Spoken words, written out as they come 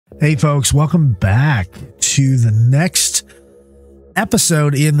Hey folks, welcome back to the next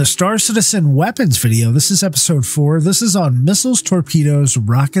episode in the Star Citizen weapons video. This is episode 4. This is on missiles, torpedoes,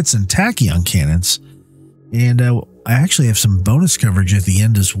 rockets, and tachyon cannons. And I actually have some bonus coverage at the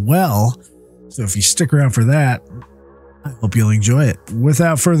end as well. So if you stick around for that, I hope you'll enjoy it.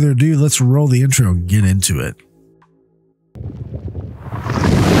 Without further ado, let's roll the intro and get into it.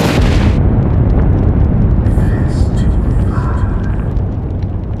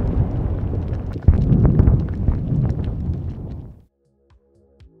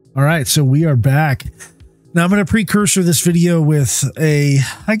 All right, so we are back. Now I'm going to precursor this video with I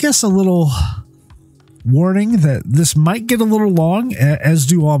guess a little warning that this might get a little long, as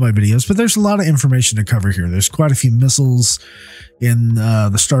do all my videos, but there's a lot of information to cover here. There's quite a few missiles in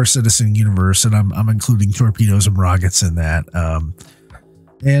the Star Citizen universe, and I'm including torpedoes and rockets in that.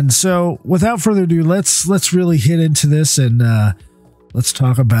 And so without further ado, let's really hit into this and let's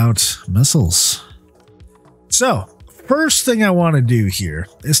talk about missiles. So first thing I want to do here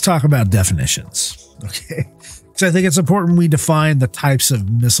is talk about definitions, okay? So I think it's important we define the types of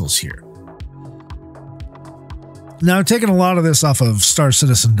missiles here. Now, I'm taking a lot of this off of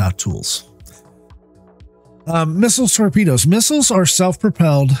StarCitizen.tools. Missiles, torpedoes. Missiles are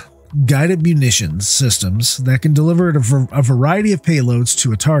self-propelled guided munitions systems that can deliver a variety of payloads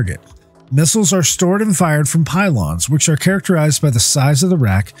to a target. Missiles are stored and fired from pylons, which are characterized by the size of the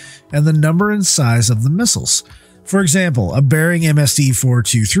rack and the number and size of the missiles. For example, a Bearing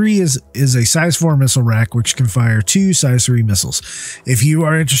MSD-423 is a size 4 missile rack which can fire 2 size 3 missiles. If you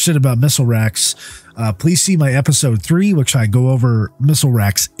are interested about missile racks, please see my episode 3, which I go over missile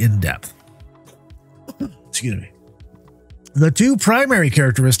racks in depth. Excuse me. The two primary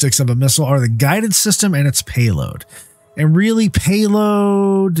characteristics of a missile are the guidance system and its payload. And really,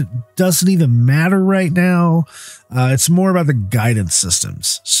 payload doesn't even matter right now. It's more about the guidance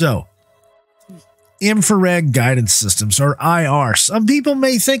systems. So, infrared guidance systems, or IR. Some people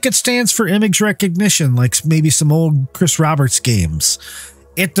may think it stands for image recognition, like maybe some old Chris Roberts games.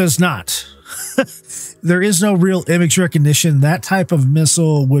 It does not. There is no real image recognition. That type of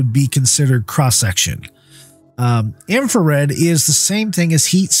missile would be considered cross-section. Infrared is the same thing as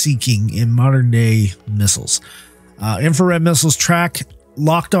heat-seeking in modern-day missiles. Infrared missiles track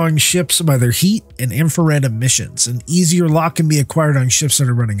locked on ships by their heat and infrared emissions. An easier lock can be acquired on ships that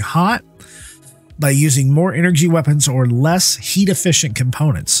are running hot by using more energy weapons or less heat-efficient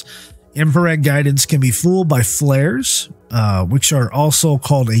components. Infrared guidance can be fooled by flares, which are also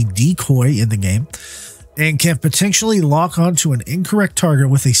called a decoy in the game, and can potentially lock onto an incorrect target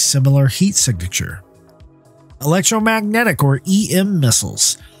with a similar heat signature. Electromagnetic, or EM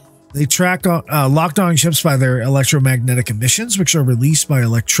missiles. They track locked on ships by their electromagnetic emissions, which are released by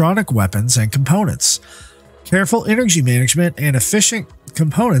electronic weapons and components. Careful energy management and efficient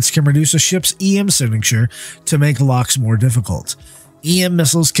components can reduce a ship's EM signature to make locks more difficult. EM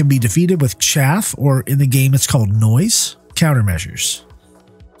missiles can be defeated with chaff, or in the game it's called noise, countermeasures.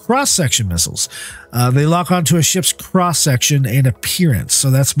 Cross-section missiles. They lock onto a ship's cross-section and appearance,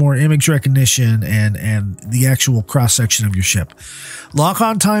 so that's more image recognition and the actual cross-section of your ship.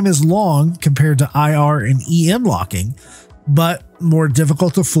 Lock-on time is long compared to IR and EM locking, but more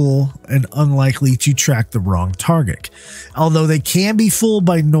difficult to fool and unlikely to track the wrong target. Although they can be fooled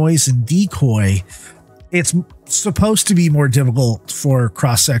by noise and decoy, it's supposed to be more difficult for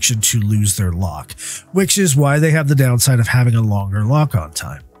cross-section to lose their lock, which is why they have the downside of having a longer lock-on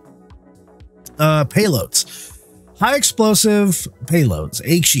time. Payloads. High explosive payloads,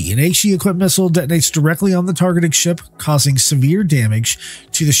 HE. An HE-equipped missile detonates directly on the targeting ship, causing severe damage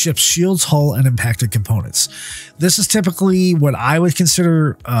to the ship's shields, hull, and impacted components. This is typically what I would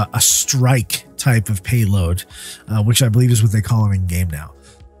consider a strike type of payload, which I believe is what they call it in game now.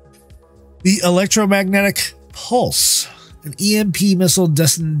 The electromagnetic pulse. An EMP missile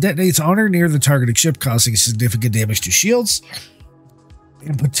detonates on or near the targeting ship, causing significant damage to shields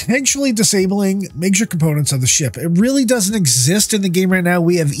and potentially disabling major components of the ship. It really doesn't exist in the game right now.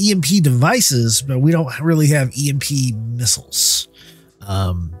 We have EMP devices, but we don't really have EMP missiles.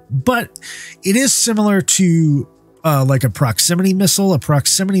 But it is similar to like a proximity missile. A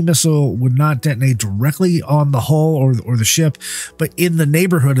proximity missile would not detonate directly on the hull or the ship, but in the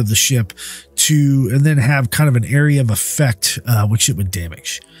neighborhood of the ship and then have kind of an area of effect, which it would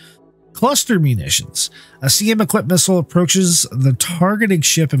damage. Cluster munitions. A CM-equipped missile approaches the targeting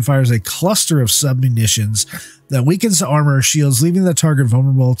ship and fires a cluster of sub-munitions that weakens the armor or shields, leaving the target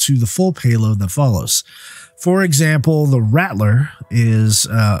vulnerable to the full payload that follows. For example, the Rattler is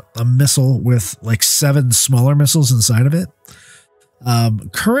a missile with like 7 smaller missiles inside of it.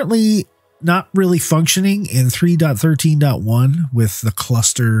 Currently, not really functioning in 3.13.1 with the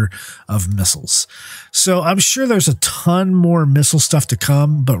cluster of missiles. So I'm sure there's a ton more missile stuff to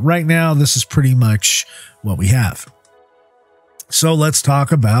come, but right now this is pretty much what we have. So let's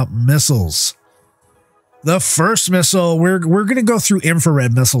talk about missiles. The first missile, we're going to go through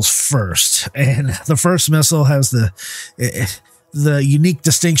infrared missiles first. And the first missile has the unique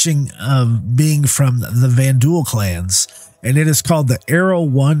distinction of being from the Vandul clans, and it is called the Arrow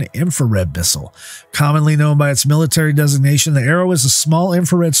 1 infrared missile. Commonly known by its military designation, the Arrow is a small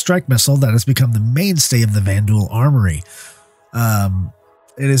infrared strike missile that has become the mainstay of the Vandul armory.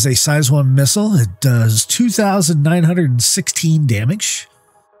 It is a size 1 missile. It does 2,916 damage.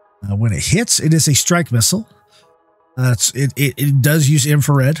 When it hits, it is a strike missile. It does use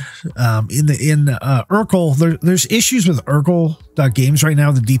infrared. In Urkel, there's issues with Urkel.games right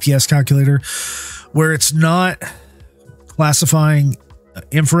now, the DPS calculator, where it's not classifying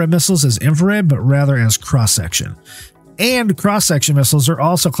infrared missiles as infrared, but rather as cross-section. And cross-section missiles are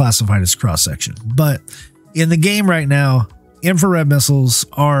also classified as cross-section. But in the game right now, infrared missiles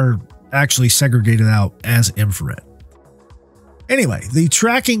are actually segregated out as infrared. Anyway, the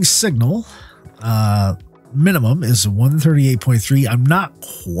tracking signal minimum is 138.3. I'm not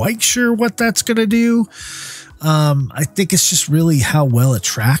quite sure what that's going to do. I think it's just really how well it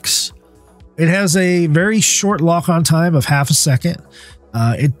tracks. It has a very short lock-on time of half a second.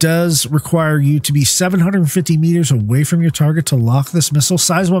 It does require you to be 750 meters away from your target to lock this missile.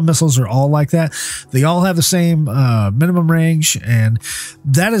 Size 1 missiles are all like that. They all have the same minimum range, and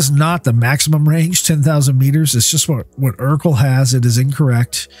that is not the maximum range, 10,000 meters. It's just what Urkel has. It is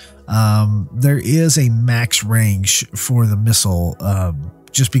incorrect. There is a max range for the missile,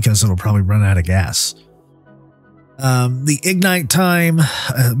 just because it'll probably run out of gas. The ignite time,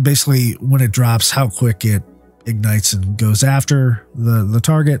 basically when it drops, how quick it ignites and goes after the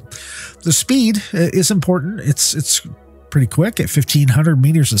target. The speed is important. It's pretty quick at 1,500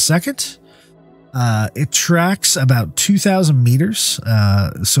 meters a second. It tracks about 2,000 meters.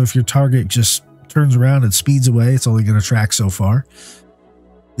 So if your target just turns around and speeds away, it's only going to track so far.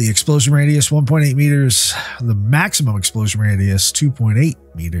 The explosion radius, 1.8 meters. The maximum explosion radius, 2.8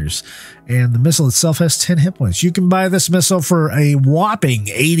 meters. And the missile itself has 10 hit points. You can buy this missile for a whopping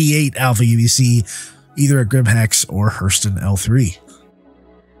 88 Alpha UVC, either at Grimhex or Hurston L3.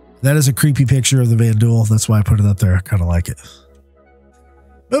 That is a creepy picture of the Vandul. That's why I put it up there. I kind of like it.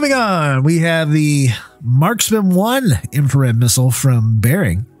 Moving on, we have the Marksman 1 infrared missile from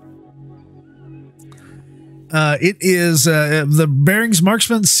Bering. It is the Bering's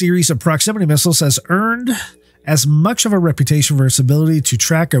Marksman series of proximity missiles has earned as much of a reputation for its ability to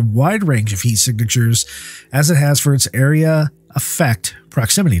track a wide range of heat signatures as it has for its area effect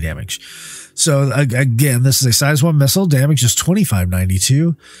proximity damage. So again, this is a size 1 missile. Damage is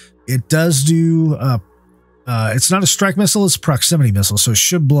 2592. It does do, it's not a strike missile, it's a proximity missile, so it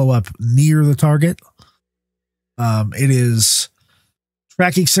should blow up near the target. It is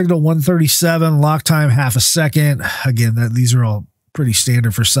tracking signal 137, lock time half a second. Again, these are all pretty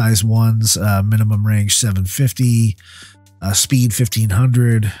standard for size 1s. Minimum range 750, speed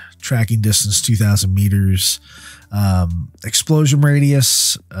 1,500, tracking distance 2,000 meters. Explosion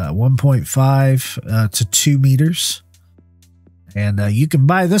radius 1.5 to 2 meters. And you can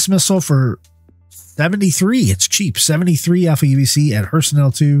buy this missile for 73. It's cheap. 73 Alpha UVC at Hurston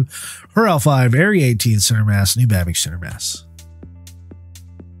L2, Her L5, Area 18 center mass, New Babbage center mass.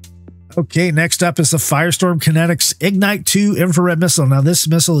 Okay, next up is the Firestorm Kinetics Ignite 2 infrared missile. Now, this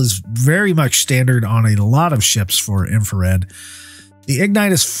missile is very much standard on a lot of ships for infrared. The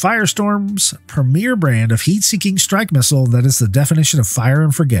Ignite is Firestorm's premier brand of heat-seeking strike missile that is the definition of fire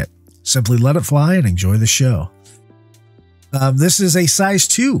and forget. Simply let it fly and enjoy the show. This is a size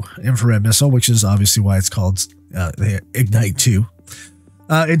 2 infrared missile, which is obviously why it's called the Ignite 2.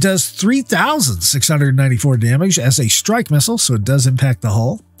 It does 3,694 damage as a strike missile, so it does impact the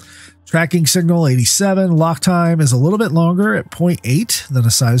hull. Tracking signal 87. Lock time is a little bit longer at 0.8 than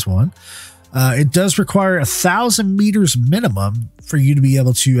a size 1. It does require 1,000 meters minimum for you to be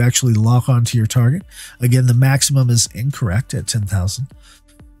able to actually lock onto your target. Again, the maximum is incorrect at 10,000.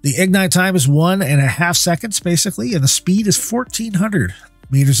 The ignite time is 1.5 seconds, basically, and the speed is 1,400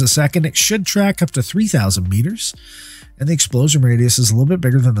 meters a second. It should track up to 3,000 meters. And the explosion radius is a little bit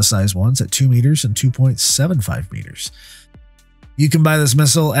bigger than the size 1s at 2 meters and 2.75 meters. You can buy this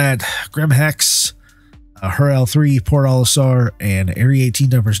missile at Grimhex, Her L3, Port Olisar, and Area 18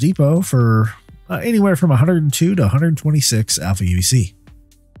 Dumpers Depot for anywhere from 102 to 126 Alpha UVC.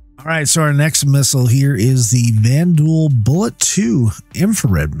 All right, so our next missile here is the Vandul Bullet 2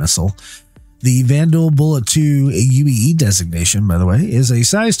 infrared missile. The Vandal Bullet 2 UEE designation, by the way, is a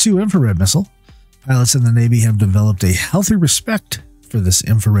size 2 infrared missile. Pilots in the Navy have developed a healthy respect for this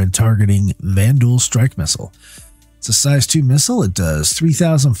infrared targeting Vandal strike missile. It's a size 2 missile. It does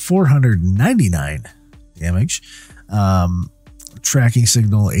 3,499 damage. Tracking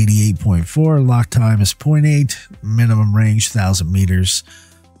signal 88.4. Lock time is 0.8. Minimum range 1,000 meters.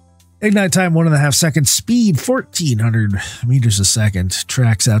 Ignite time 1.5 seconds. Speed 1,400 meters a second.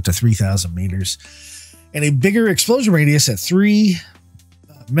 Tracks out to 3,000 meters. And a bigger explosion radius at 3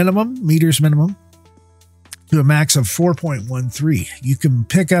 meters minimum to a max of 4.13. You can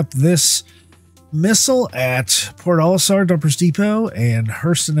pick up this missile at Port Olisar Dumpers Depot and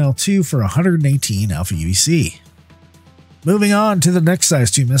Hurston L2 for 118 Alpha UEC. Moving on to the next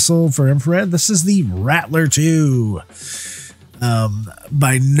size 2 missile for infrared. This is the Rattler 2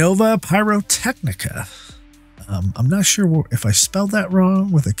 by Nova Pyrotechnica. I'm not sure if I spelled that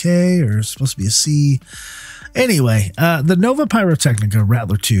wrong with a K or it's supposed to be a C. Anyway, the Nova Pyrotechnica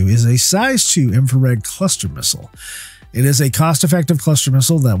Rattler 2 is a size 2 infrared cluster missile. It is a cost-effective cluster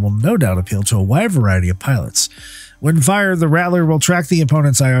missile that will no doubt appeal to a wide variety of pilots. When fired, the Rattler will track the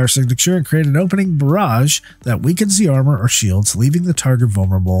opponent's IR signature and create an opening barrage that weakens the armor or shields, leaving the target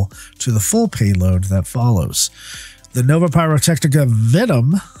vulnerable to the full payload that follows. The Nova Pyrotechnica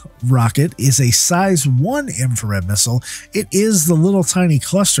Venom rocket is a size 1 infrared missile. It is the little tiny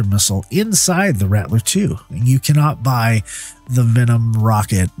cluster missile inside the Rattler 2. And you cannot buy the Venom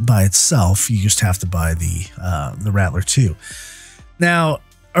rocket by itself. You just have to buy the Rattler 2. Now,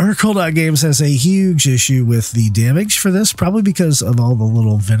 Cold Games has a huge issue with the damage for this, probably because of all the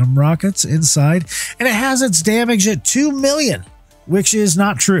little Venom rockets inside. And it has its damage at 2 million, which is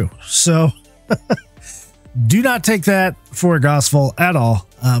not true. So do not take that for gospel at all.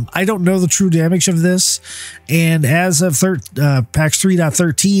 I don't know the true damage of this, and as of PAX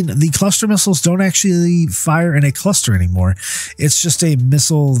 3.13, the cluster missiles don't actually fire in a cluster anymore. It's just a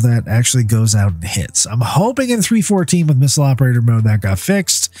missile that actually goes out and hits. I'm hoping in 3.14 with missile operator mode that got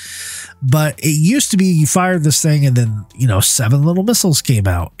fixed, but it used to be you fired this thing and then, 7 little missiles came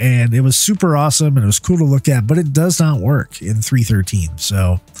out, and it was super awesome and it was cool to look at, but it does not work in 3.13.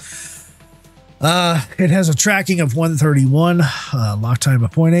 So it has a tracking of 131, lock time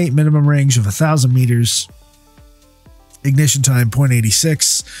of 0.8, minimum range of 1,000 meters, ignition time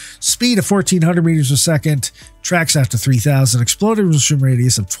 0.86, speed of 1,400 meters a second, tracks out to 3,000, explosion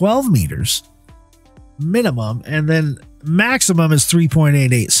radius of 12 meters minimum, and then maximum is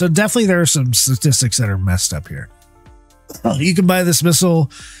 3.88. So definitely there are some statistics that are messed up here. You can buy this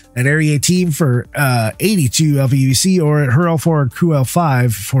missile at Area 18 for 82 Alpha UEC or at HURL4 and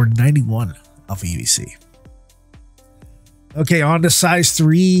QL5 for 91 Alpha UEC. Okay, on to size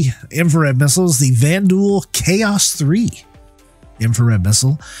 3 infrared missiles, the Vandal Chaos 3 infrared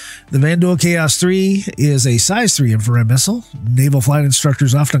missile. The Vandal Chaos 3 is a size 3 infrared missile. Naval flight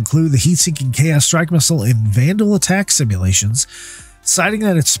instructors often include the heat-seeking Chaos strike missile in Vandal attack simulations, citing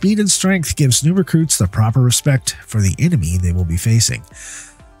that its speed and strength gives new recruits the proper respect for the enemy they will be facing.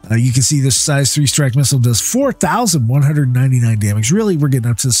 You can see this size 3 strike missile does 4,199 damage. Really, we're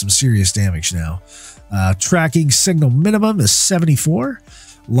getting up to some serious damage now. Tracking signal minimum is 74.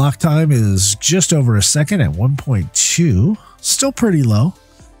 Lock time is just over a second at 1.2. Still pretty low.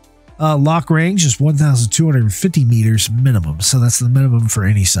 Lock range is 1,250 meters minimum. So that's the minimum for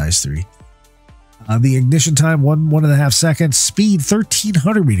any size 3. The ignition time, 1.5 seconds. Speed,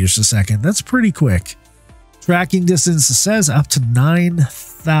 1,300 meters a second. That's pretty quick. Tracking distance says up to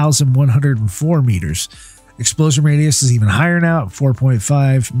 9,104 meters. Explosion radius is even higher now at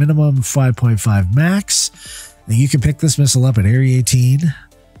 4.5 minimum, 5.5 max. And you can pick this missile up at Area 18,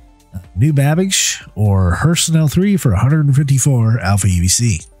 New Babbage, or Hurston L3 for 154 Alpha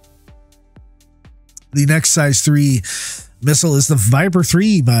UEC. The next size 3 missile is the Viper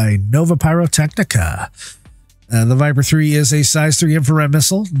 3 by Nova Pyrotechnica. The Viper 3 is a size 3 infrared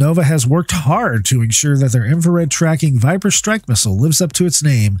missile. Nova has worked hard to ensure that their infrared tracking Viper strike missile lives up to its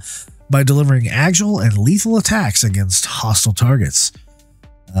name by delivering agile and lethal attacks against hostile targets.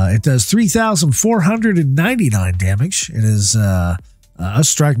 It does 3,499 damage. It is a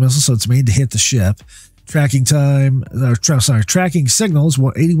strike missile, so it's made to hit the ship. Tracking time, tracking signals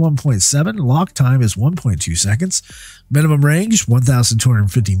 81.7. Lock time is 1.2 seconds. Minimum range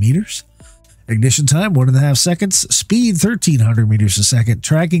 1,250 meters. Ignition time 1.5 seconds. Speed 1,300 meters a second.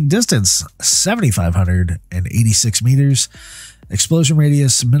 Tracking distance 7,586 meters. Explosion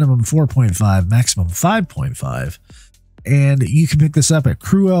radius minimum 4.5, maximum 5.5. And you can pick this up at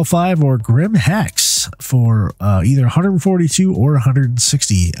Crew L5 or Grim Hex for either 142 or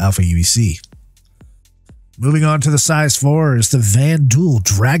 160 Alpha UEC. Moving on to the size 4 is the Vandul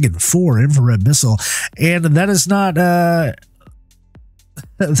Dragon 4 infrared missile. And that is not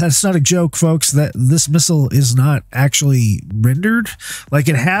that's not a joke, folks. That this missile is not actually rendered. Like,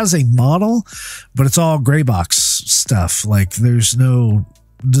 it has a model, but it's all gray box stuff. Like, there's no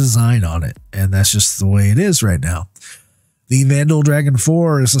design on it, and that's just the way it is right now. The Vandal Dragon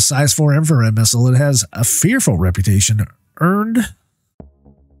 4 is a size 4 infrared missile. It has a fearful reputation, earned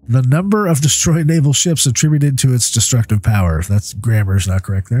the number of destroyed naval ships attributed to its destructive power. If that's grammar is not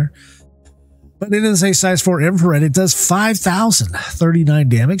correct there. But it is a size 4 infrared. It does 5,039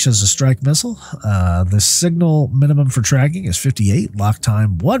 damage as a strike missile. The signal minimum for tracking is 58. Lock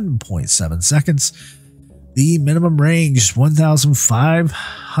time 1.7 seconds. The minimum range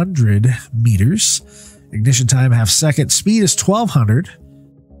 1,500 meters. Ignition time half second. Speed is 1,200.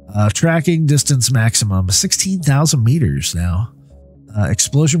 Tracking distance maximum 16,000 meters now.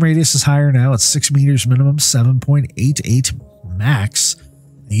 Explosion radius is higher now. It's 6 meters minimum, 7.88 max.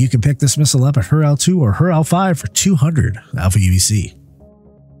 You can pick this missile up at HERL 2 or HERL 5 for 200 Alpha UEC.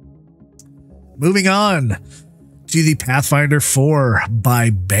 Moving on to the Pathfinder 4 by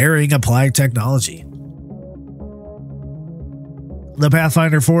Bearing Applied Technology. The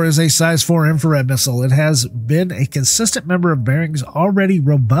Pathfinder 4 is a size 4 infrared missile. It has been a consistent member of Bearing's already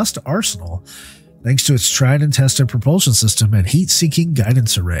robust arsenal, thanks to its tried and tested propulsion system and heat-seeking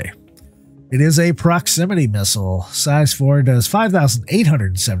guidance array. It is a proximity missile. Size 4 does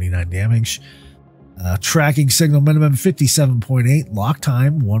 5,879 damage. Tracking signal minimum 57.8. Lock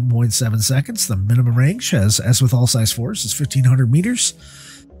time 1.7 seconds. The minimum range, as with all size 4s, is 1,500 meters.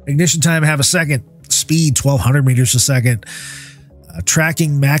 Ignition time half a second. Speed 1,200 meters a second.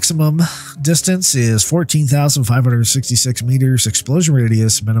 Tracking maximum distance is 14,566 meters. Explosion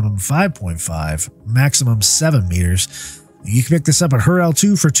radius minimum 5.5. Maximum 7 meters. You can pick this up at HERL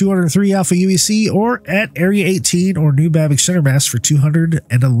 2 for 203 Alpha UEC or at Area 18 or New Babbage Center Mass for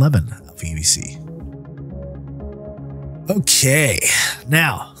 211 Alpha UEC. Okay,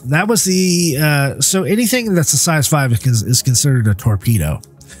 now that was the so anything that's a size 5 is considered a torpedo.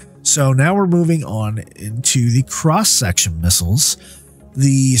 So now we're moving on into the cross-section missiles.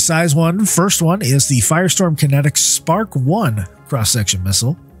 The size 1, first one, is the Firestorm Kinetic Spark 1 cross-section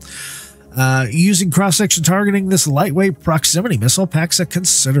missile. Using cross-section targeting, this lightweight proximity missile packs a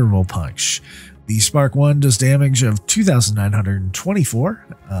considerable punch. The Spark 1 does damage of 2,924.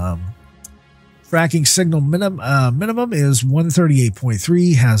 Tracking signal minimum is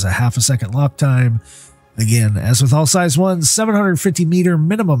 138.3, has a half a second lock time. Again, as with all size 1s, 750 meter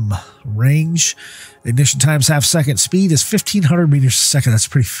minimum range. Ignition time's half second. Speed is 1,500 meters a second. That's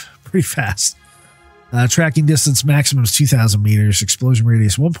pretty fast. Tracking distance maximum is 2,000 meters. Explosion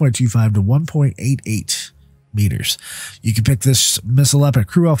radius 1.25 to 1.88 meters. You can pick this missile up at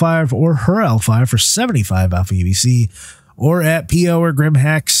Crew L5 or HERL 5 for 75 Alpha UEC, or at PO or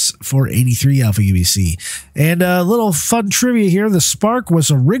Grimhex for 83 Alpha UEC. And a little fun trivia here, the Spark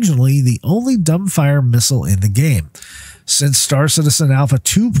was originally the only dumbfire missile in the game. Since Star Citizen Alpha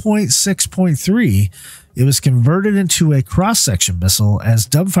 2.6.3, it was converted into a cross-section missile as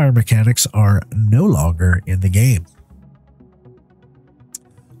dumbfire mechanics are no longer in the game.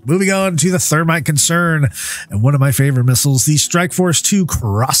 Moving on to the Thermite Concern, and one of my favorite missiles, the Strike Force 2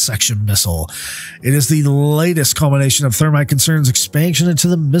 cross-section missile. It is the latest culmination of Thermite Concern's expansion into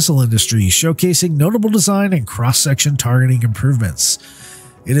the missile industry, showcasing notable design and cross-section targeting improvements.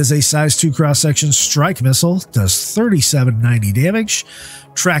 It is a size 2 cross-section strike missile, does 3790 damage.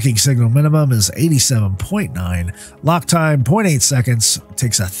 Tracking signal minimum is 87.9. Lock time 0.8 seconds.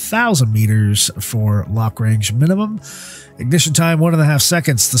 Takes 1,000 meters for lock range minimum. Ignition time 1.5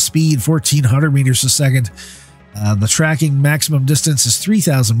 seconds. The speed 1,400 meters a second. The tracking maximum distance is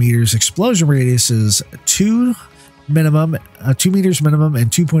 3,000 meters. Explosion radius is 2 meters minimum and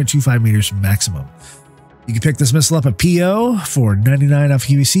 2.25 meters maximum. You can pick this missile up at PO for 99 Alpha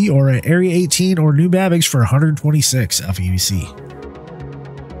UEC or at Area 18 or New Babbage for 126 Alpha UEC.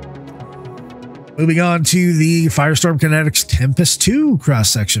 Moving on to the Firestorm Kinetics Tempest 2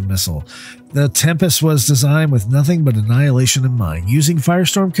 cross-section missile. The Tempest was designed with nothing but annihilation in mind. Using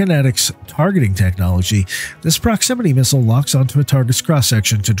Firestorm Kinetics targeting technology, this proximity missile locks onto a target's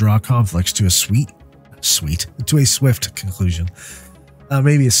cross-section to draw conflicts to a swift conclusion.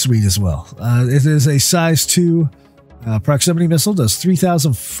 Maybe it's sweet as well. It is a size 2 proximity missile, does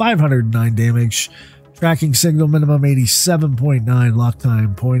 3,509 damage. Tracking signal minimum 87.9, lock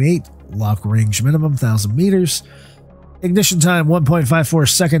time 0.8, lock range minimum 1,000 meters. Ignition time 1.54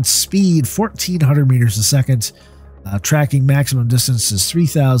 seconds, speed 1,400 meters a second. Tracking maximum distance is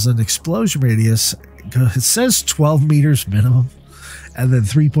 3,000. Explosion radius, it says 12 meters minimum. and then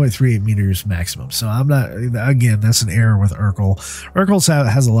 3.38 meters maximum. So I'm not, again, that's an error with Urkel. Urkel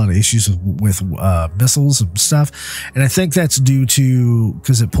has a lot of issues with missiles and stuff, and I think that's due to,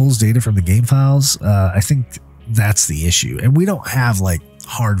 because it pulls data from the game files. I think that's the issue, and we don't have like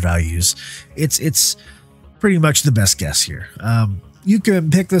hard values. It's pretty much the best guess here. You can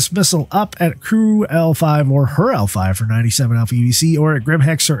pick this missile up at Crew L5 or Her L5 for 97 alpha UEC, or at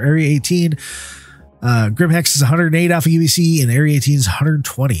Grimhex or Area 18. Grimhex is 108 alpha UEC and Area 18 is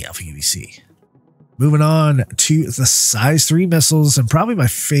 120 alpha UEC. Moving on to the size 3 missiles, and probably my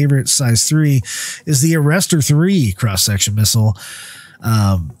favorite size 3 is the Arrestor 3 cross-section missile.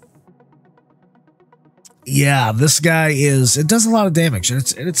 Yeah, this guy it does a lot of damage, and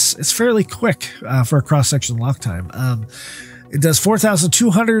it's fairly quick for a cross-section lock time. It does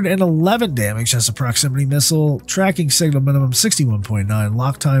 4,211 damage as a proximity missile. Tracking signal minimum 61.9.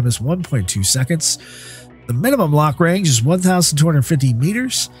 Lock time is 1.2 seconds. The minimum lock range is 1,250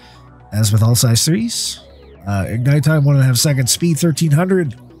 meters, as with all size 3s. Ignite time 1.5 seconds. Speed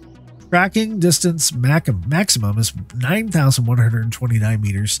 1,300. Tracking distance maximum is 9,129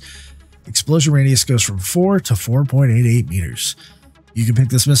 meters. Explosion radius goes from 4 to 4.88 meters. You can pick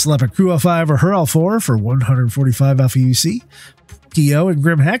this missile up at Crew L5 or Her L4 for 145 alpha UC, PO and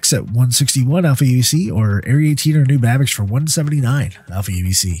Grim Hex at 161 alpha UC, or Area 18 or New Babbage for 179 alpha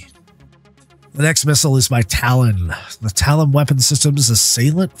UC. The next missile is by Talon. The Talon weapon system is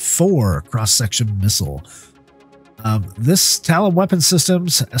Assailant 4 cross-section missile. This Talon weapon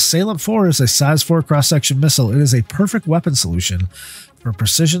system's Assailant 4 is a size 4 cross-section missile. It is a perfect weapon solution for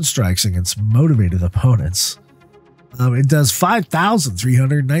precision strikes against motivated opponents. It does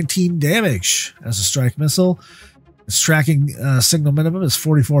 5,319 damage as a strike missile. Its tracking signal minimum is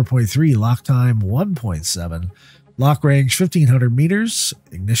 44.3, lock time 1.7, lock range 1,500 meters,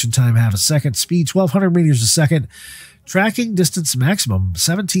 ignition time half a second, speed 1,200 meters a second, tracking distance maximum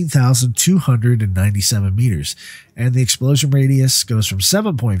 17,297 meters, and the explosion radius goes from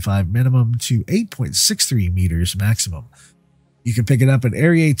 7.5 minimum to 8.63 meters maximum. You can pick it up at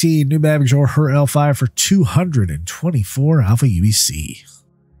Area 18, New Babbage, or Her L5 for 224 alpha UEC.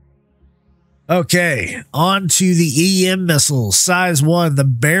 Okay, on to the EM missiles. Size 1, the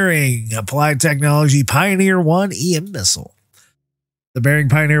Bearing Applied Technology Pioneer 1 EM missile. The Bearing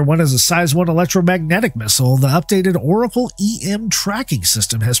Pioneer 1 is a size 1 electromagnetic missile. The updated Oracle EM tracking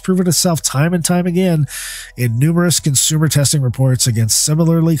system has proven itself time and time again in numerous consumer testing reports against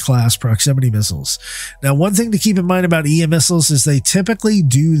similarly classed proximity missiles. Now, one thing to keep in mind about EM missiles is they typically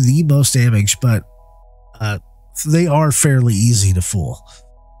do the most damage, but they are fairly easy to fool.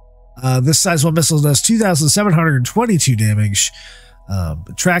 This size 1 missile does 2,722 damage.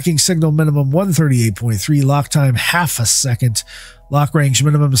 Tracking signal minimum 138.3, lock time half a second, lock range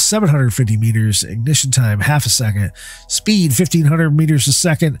minimum is 750 meters, ignition time half a second, speed 1,500 meters a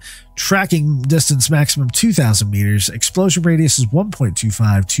second, tracking distance maximum 2,000 meters, explosion radius is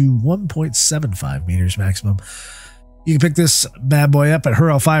 1.25 to 1.75 meters maximum. You can pick this bad boy up at Her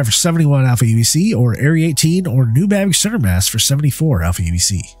L5 for 71 alpha UEC, or Area 18 or New Babbage Center Mass for 74 alpha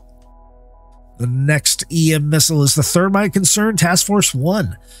UEC. The next EM missile is the Thermite Concern Task Force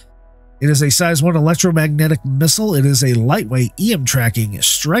 1. It is a size 1 electromagnetic missile. It is a lightweight EM tracking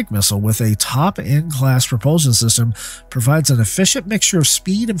strike missile with a top-end class propulsion system, provides an efficient mixture of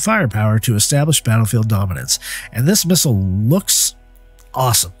speed and firepower to establish battlefield dominance. And this missile looks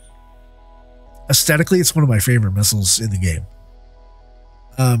awesome. Aesthetically, it's one of my favorite missiles in the game.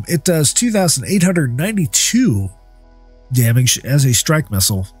 It does 2,892 damage as a strike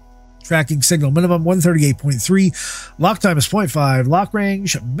missile. Tracking signal minimum 138.3, lock time is 0.5, lock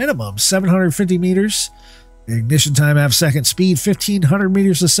range minimum 750 meters, ignition time half second, speed 1,500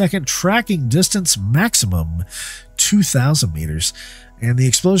 meters a second, tracking distance maximum 2,000 meters, and the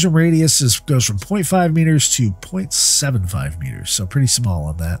explosion radius goes from 0.5 meters to 0.75 meters, so pretty small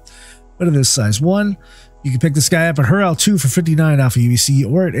on that. But it is size 1. You can pick this guy up at Her L2 for 59 alpha UEC,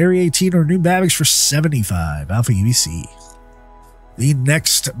 or at Area 18 or New Babbage for 75 alpha UEC. The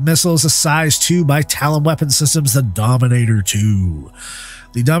next missile is a size 2 by Talon Weapon Systems, the Dominator 2.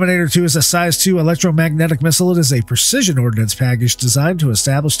 The Dominator 2 is a size 2 electromagnetic missile. It is a precision ordnance package designed to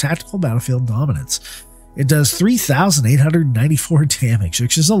establish tactical battlefield dominance. It does 3,894 damage,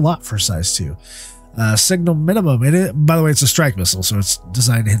 which is a lot for size 2. Signal minimum, by the way, it's a strike missile, so it's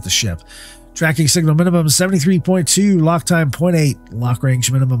designed to hit the ship. Tracking signal minimum 73.2, lock time 0.8, lock range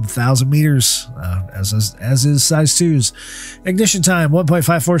minimum 1,000 meters, as is size 2's. Ignition time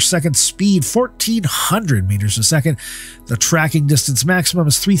 1.54 seconds, speed 1,400 meters a second. The tracking distance maximum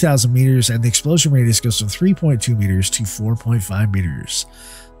is 3,000 meters, and the explosion radius goes from 3.2 meters to 4.5 meters.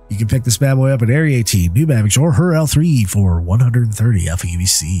 You can pick this bad boy up at Area 18, New Babbage, or her L3 for 130 Alpha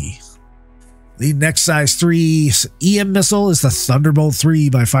UBC. The next size 3 EM missile is the Thunderbolt 3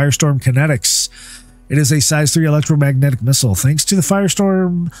 by Firestorm Kinetics. It is a size 3 electromagnetic missile. Thanks to the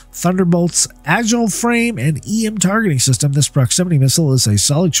Firestorm Thunderbolt's agile frame and EM targeting system, this proximity missile is a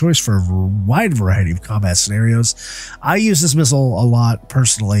solid choice for a wide variety of combat scenarios. I use this missile a lot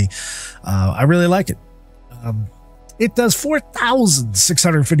personally. I really like it. It does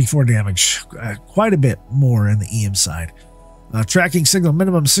 4,654 damage, quite a bit more in the EM side. Tracking signal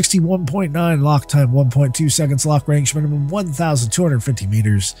minimum 61.9, lock time 1.2 seconds, lock range minimum 1,250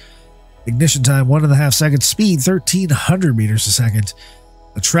 meters. Ignition time 1.5 seconds, speed 1,300 meters a second.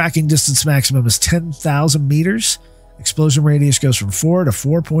 The tracking distance maximum is 10,000 meters. Explosion radius goes from 4 to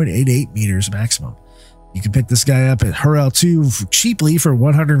 4.88 meters maximum. You can pick this guy up at her L2 cheaply for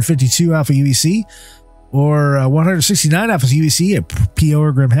 152 Alpha UEC, or 169 Alpha UEC at PO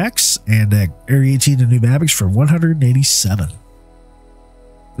or Grim Hex, and at Area 18 and New Babbage for 187.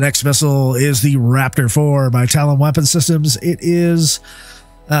 The next missile is the Raptor 4 by Talon Weapon Systems. It is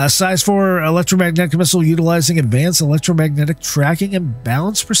size 4 electromagnetic missile utilizing advanced electromagnetic tracking and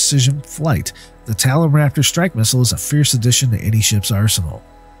balanced precision flight. The Talon Raptor strike missile is a fierce addition to any ship's arsenal.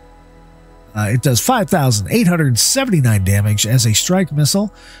 It does 5,879 damage as a strike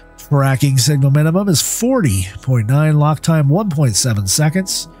missile. Tracking signal minimum is 40.9, lock time 1.7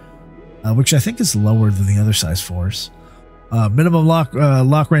 seconds, which I think is lower than the other size 4s. Minimum lock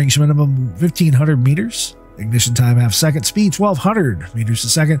range minimum 1,500 meters. Ignition time half second, speed 1,200 meters a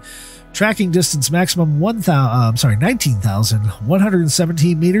second. Tracking distance maximum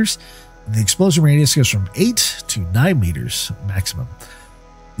 19,117 meters. And the explosion radius goes from 8 to 9 meters maximum.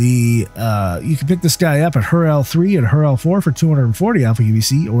 You can pick this guy up at her L3 and her L4 for 240 Alpha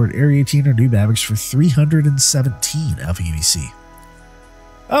UBC, or at Area 18 or New Babbage for 317 Alpha UBC.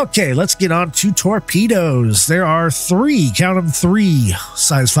 Okay, let's get on to torpedoes. There are 3, count them 3,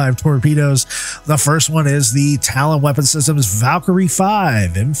 size 5 torpedoes. The first one is the Talon Weapon Systems Valkyrie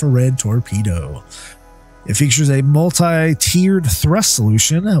 5 infrared torpedo. It features a multi-tiered thrust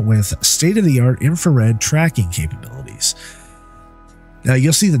solution with state-of-the-art infrared tracking capabilities. Now,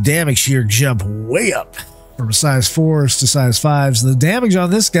 you'll see the damage here jump way up from size 4s to size 5s. The damage on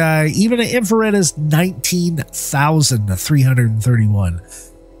this guy, even at infrared, is 19,331.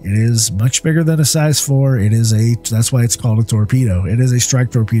 It is much bigger than a size 4. That's why it's called a torpedo. It is a strike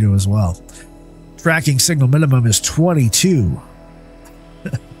torpedo as well. Tracking signal minimum is 22.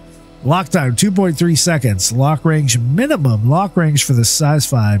 Lock time 2.3 seconds. Lock range minimum. Lock range for the size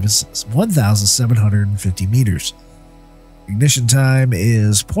 5 is 1,750 meters. Ignition time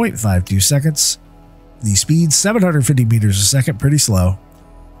is 0.52 seconds. The speed 750 meters a second, pretty slow.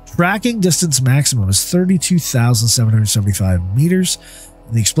 Tracking distance maximum is 32,775 meters.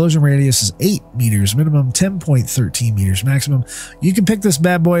 The explosion radius is 8 meters minimum, 10.13 meters maximum. You can pick this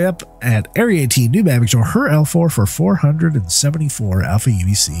bad boy up at Area 18 New Babbage or her L4 for 474 Alpha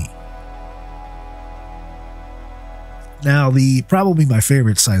UBC. Now, probably my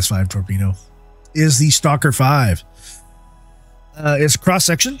favorite size 5 torpedo is the Stalker 5. It's a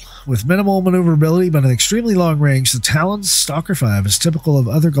cross-section with minimal maneuverability but an extremely long range. The Talon's Stalker 5 is typical of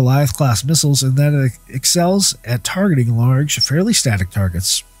other Goliath-class missiles in that it excels at targeting large, fairly static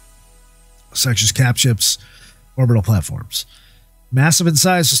targets, such as cap ships, orbital platforms. Massive in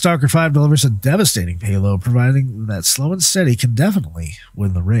size, the Stalker 5 delivers a devastating payload, providing that slow and steady can definitely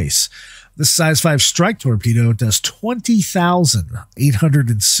win the race. This size 5 strike torpedo does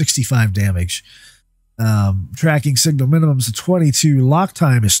 20,865 damage. Tracking signal minimum is 22. Lock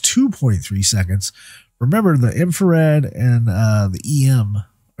time is 2.3 seconds. Remember, the infrared and the EM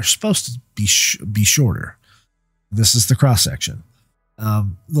are supposed to be shorter. This is the cross section.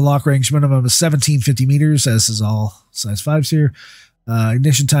 The lock range minimum is 1,750 meters, as is all size 5s here.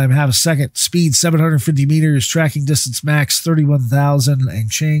 Ignition time half a second. Speed 750 meters. Tracking distance max 31,000 and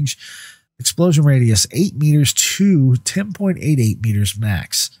change. Explosion radius 8 meters to 10.88 meters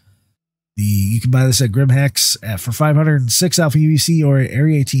max. You can buy this at Grim Hex for 506 Alpha UBC or at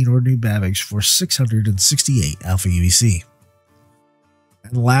Area 18 or New Babbage for 668 Alpha UBC.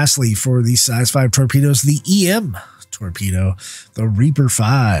 And lastly, for these size 5 torpedoes, the EM torpedo, the Reaper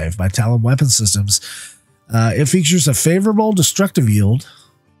 5 by Talon Weapon Systems. It features a favorable destructive yield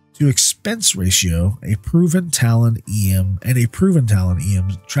to expense ratio, a proven Talon EM, and a proven Talon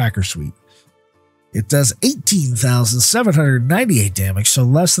EM tracker suite. It does 18,798 damage, so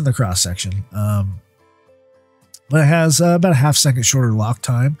less than the cross section. But it has about a half second shorter lock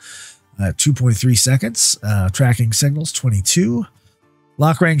time, 2.3 seconds. Tracking signals 22.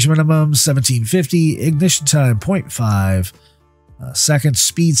 Lock range minimum 1,750. Ignition time 0.5. second,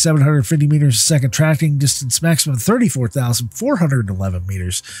 speed 750 meters a second, tracking distance maximum 34,411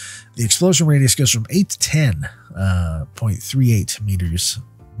 meters. The explosion radius goes from 8 to 10.38 meters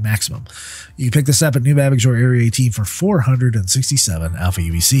maximum. You can pick this up at New Babbage or Area 18 for 467 Alpha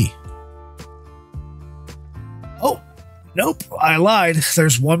UBC. Oh, nope, I lied.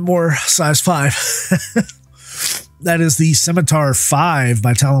 There's one more size 5. That is the Scimitar 5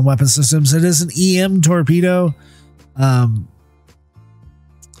 by Talon Weapon Systems. It is an EM torpedo.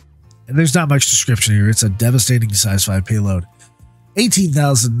 There's not much description here. It's a devastating size 5 payload.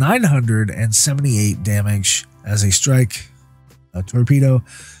 18,978 damage as a strike torpedo.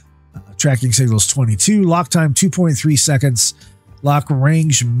 Tracking signal is 22. Lock time 2.3 seconds. Lock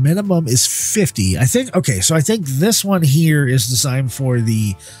range minimum is 50. I think, okay, so I think this one here is designed for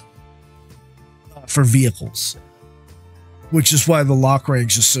vehicles, which is why the lock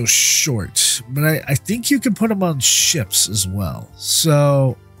range is so short. But I think you can put them on ships as well.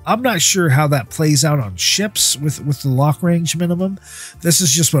 So I'm not sure how that plays out on ships with the lock range minimum. This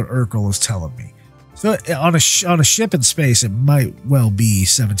is just what Urkel is telling me. So on a ship in space, it might well be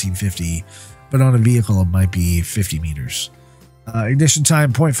 1750, but on a vehicle, it might be 50 meters. Ignition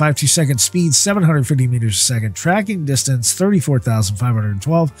time 0.52 seconds, speed 750 meters a second, tracking distance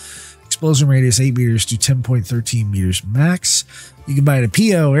 34,512, explosion radius 8 meters to 10.13 meters max. You can buy it at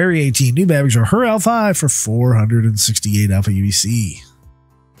PO, Area 18, New Babbage, or Her L5 for 468 Alpha UBC.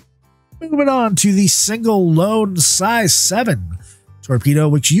 Moving on to the single lone size 7 torpedo,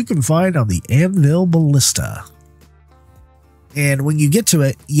 which you can find on the Anvil Ballista. And when you get to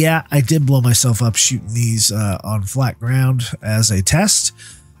it, yeah, I did blow myself up shooting these on flat ground as a test.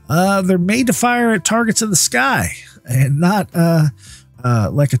 They're made to fire at targets in the sky and not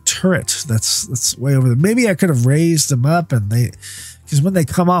like a turret that's way over there. Maybe I could have raised them up, and because when they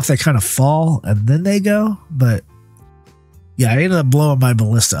come off, they kind of fall and then they go. But yeah, I ended up blowing my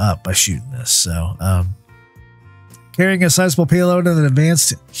ballista up by shooting this. So, carrying a sizable payload and an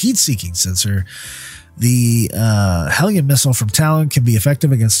advanced heat-seeking sensor, the Hellion missile from Talon can be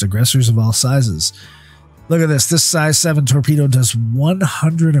effective against aggressors of all sizes. Look at this. This size 7 torpedo does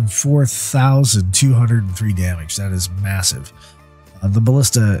 104,203 damage. That is massive. The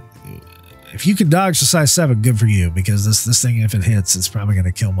ballista, if you can dodge the size 7, good for you, because this thing, if it hits, it's probably going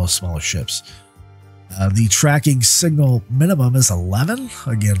to kill most smaller ships. The tracking signal minimum is 11.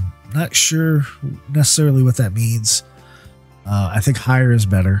 Again, not sure necessarily what that means. I think higher is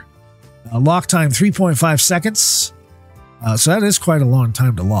better. Lock time 3.5 seconds. So that is quite a long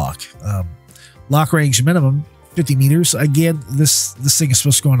time to lock. Lock range minimum 50 meters. Again, this thing is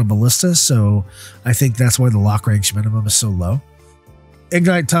supposed to go on a ballista, so I think that's why the lock range minimum is so low.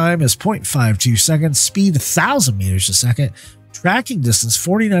 Ignite time is 0.52 seconds. Speed 1,000 meters a second. Tracking distance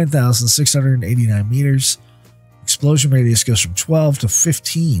 49,689 meters. Explosion radius goes from 12 to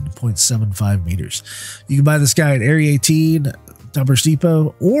 15.75 meters. You can buy this guy at Area 18, Dumpers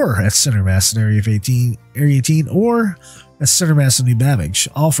Depot, or at Center Mass in Area 18, or at Center Mass in New Babbage,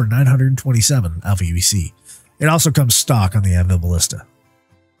 all for 927 Alpha UBC. It also comes stock on the Anvil Ballista.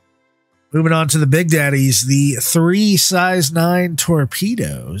 Moving on to the Big Daddies, the 3 size 9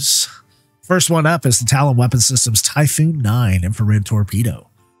 torpedoes. First one up is the Talon Weapon Systems Typhoon 9 infrared torpedo.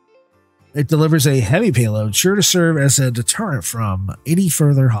 It delivers a heavy payload sure to serve as a deterrent from any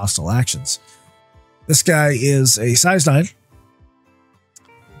further hostile actions. This guy is a size 9.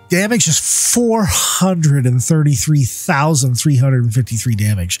 Damage is 433,353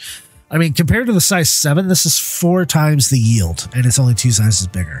 damage. I mean, compared to the size 7, this is 4 times the yield, and it's only 2 sizes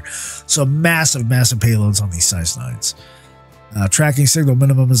bigger. So massive, massive payloads on these size 9s. Tracking signal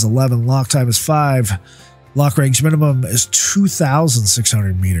minimum is 11. Lock time is 5. Lock range minimum is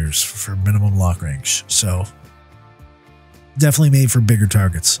 2,600 meters for minimum lock range. So definitely made for bigger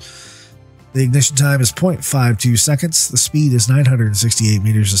targets. The ignition time is 0.52 seconds. The speed is 968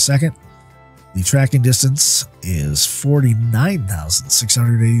 meters a second. The tracking distance is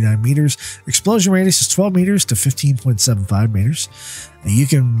 49,689 meters. Explosion radius is 12 meters to 15.75 meters.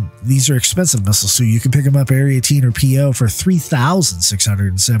 And these are expensive missiles, so you can pick them up Area 18 or PO for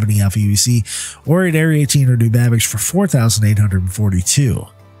 3,670 Alpha UBC, or at Area 18 or New Babbage for 4,842.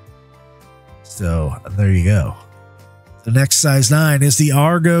 So there you go. The next size 9 is the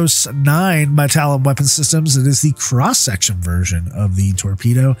Argos 9 by Talon Weapon Systems. It is the cross-section version of the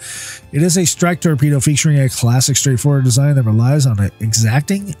torpedo. It is a strike torpedo featuring a classic straightforward design that relies on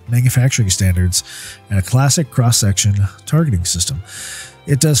exacting manufacturing standards and a classic cross-section targeting system.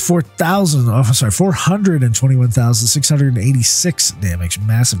 It does 421,686 damage,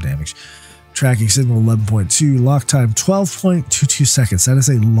 massive damage. Tracking signal 11.2, lock time 12.22 seconds. That is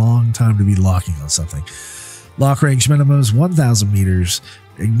a long time to be locking on something. Lock range minimum is 1,000 meters.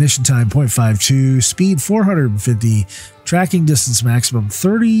 Ignition time 0.52. Speed 450. Tracking distance maximum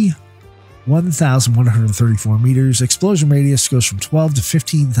 31,134 meters. Explosion radius goes from 12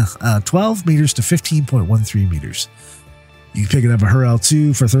 meters to 15.13 meters. You can pick it up a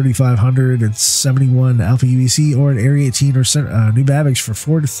HUR-L2 for 3,571 Alpha UEC or an Area 18 or New Babbage for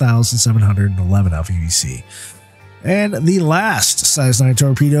 4,711 Alpha UEC. And the last size 9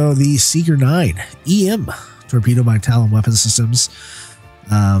 torpedo, the Seeker 9 EM torpedo by Talon Weapon Systems.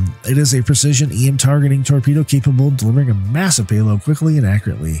 It is a precision EM targeting torpedo capable of delivering a massive payload quickly and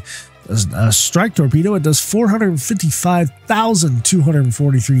accurately. As a strike torpedo, it does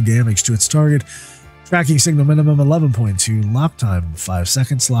 455,243 damage to its target. Tracking signal minimum 11.2, lock time 5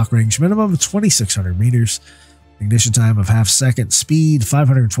 seconds, lock range minimum 2,600 meters, ignition time of half second, speed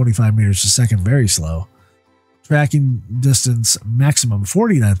 525 meters a second, very slow. Tracking distance maximum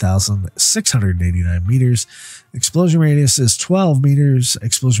 49,689 meters. Explosion radius is 12 meters.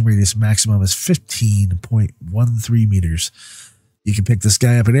 Explosion radius maximum is 15.13 meters. You can pick this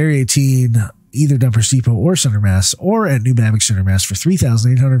guy up at Area 18, either Dumper Depot or Center Mass, or at New Babbage Center Mass for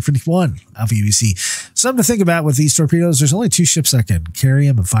 3,851 Alpha UEC. Something to think about with these torpedoes, there's only 2 ships that can carry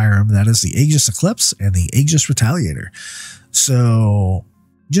them and fire them. That is the Aegis Eclipse and the Aegis Retaliator. So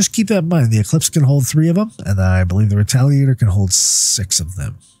just keep that in mind. The Eclipse can hold 3 of them, and I believe the Retaliator can hold 6 of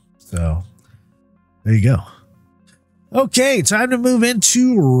them. So there you go. Okay, time to move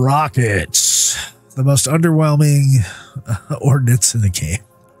into rockets. The most underwhelming ordnance in the game.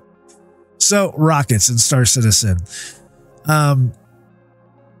 So, rockets in Star Citizen. The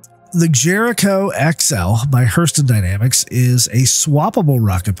Jericho XL by Hurston Dynamics is a swappable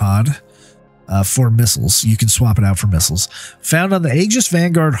rocket pod for missiles. You can swap it out for missiles. Found on the Aegis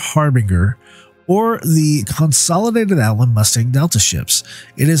Vanguard Harbinger or the Consolidated Outland Mustang Delta ships.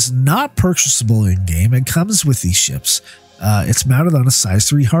 It is not purchasable in-game. It comes with these ships. It's mounted on a size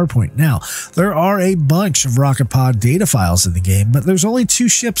 3 hardpoint. Now, there are a bunch of rocket pod data files in the game, but there's only 2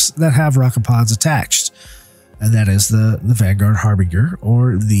 ships that have rocket pods attached, and that is the Vanguard Harbinger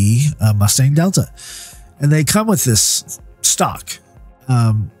or the Mustang Delta. And they come with this stock.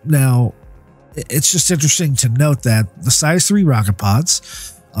 Now, it's just interesting to note that the size 3 rocket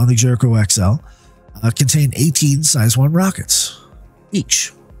pods on the Jericho XL contain 18 size 1 rockets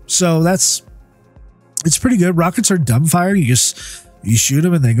each. So it's pretty good. Rockets are dumbfire. You shoot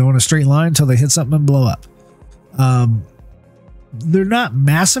them and they go in a straight line until they hit something and blow up. They're not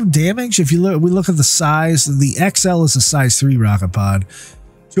massive damage. If we look at the size, the XL is a size 3 rocket pod,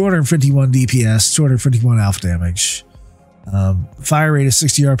 251 DPS, 251 alpha damage. Fire rate is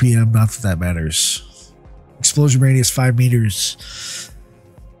 60 RPM. Not that matters. Explosion radius 5 meters.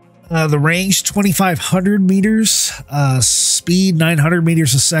 The range 2,500 meters, speed 900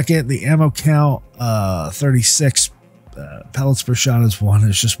 meters a second. The ammo count 36 pellets per shot is 1.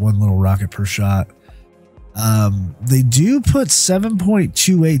 It's just 1 little rocket per shot. They do put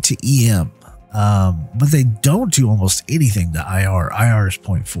 7.28 to EM, but they don't do almost anything to IR. IR is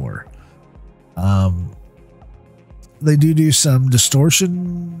 0.4. They do some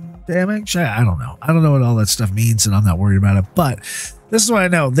distortion damage. I don't know. I don't know what all that stuff means, and I'm not worried about it, but this is what I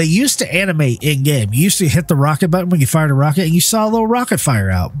know. They used to animate in-game. You used to hit the rocket button when you fired a rocket, and you saw a little rocket fire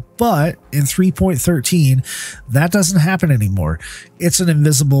out. But in 3.13, that doesn't happen anymore. It's an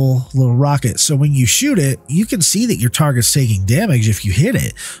invisible little rocket. So when you shoot it, you can see that your target's taking damage if you hit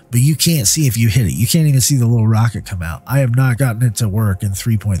it, but you can't see if you hit it. You can't even see the little rocket come out. I have not gotten it to work in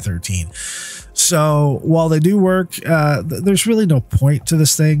 3.13. So while they do work, there's really no point to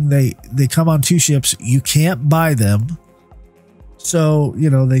this thing. They come on 2 ships. You can't buy them. So,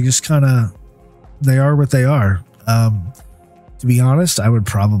 they just they are what they are. To be honest, I would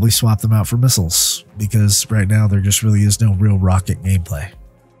probably swap them out for missiles because right now there just really is no real rocket gameplay.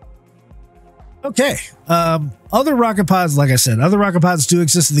 Okay. Other rocket pods, like I said, other rocket pods do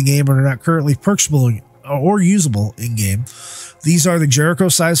exist in the game but are not currently purchasable or usable in game. These are the Jericho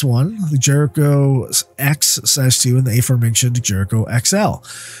size 1, the Jericho X size 2, and the aforementioned Jericho XL.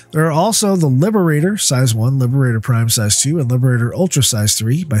 There are also the Liberator size 1, Liberator Prime size 2, and Liberator Ultra size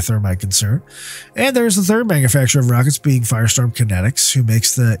 3 by Thermite Concern. And there's the third manufacturer of rockets being Firestorm Kinetics, who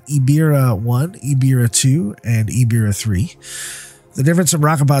makes the Ibira 1, Ibira 2, and Ibira 3. The difference in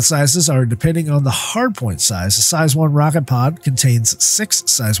rocket pod sizes are depending on the hardpoint size. A size 1 rocket pod contains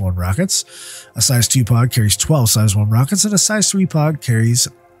 6 size 1 rockets. A size 2 pod carries 12 size 1 rockets, and a size 3 pod carries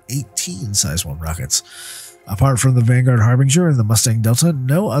 18 size 1 rockets. Apart from the Vanguard Harbinger and the Mustang Delta,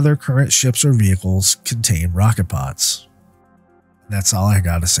 no other current ships or vehicles contain rocket pods. That's all I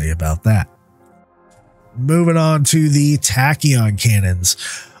got to say about that. Moving on to the Tachyon Cannons.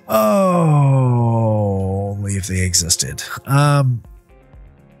 Oh, only if they existed.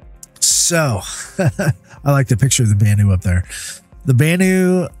 So I like the picture of the Banu up there. The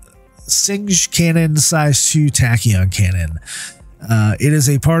Banu Singe Cannon Size 2 Tachyon Cannon. It is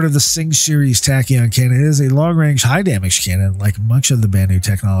a part of the Singe series Tachyon Cannon. It is a long-range, high-damage cannon, like much of the Banu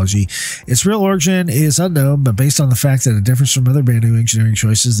technology. Its real origin is unknown, but based on the fact that it differs from other Banu engineering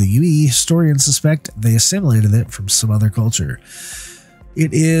choices, the UE historians suspect they assimilated it from some other culture.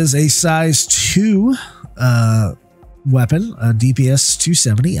 It is a Size 2 weapon, a DPS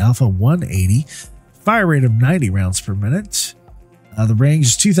 270, Alpha 180, fire rate of 90 rounds per minute. The range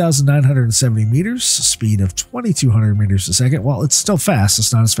is 2,970 meters, speed of 2,200 meters a second. Well, it's still fast.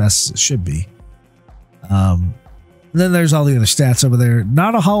 It's not as fast as it should be. Then there's all the other stats over there.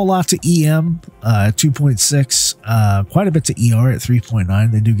 Not a whole lot to EM at 2.6, quite a bit to ER at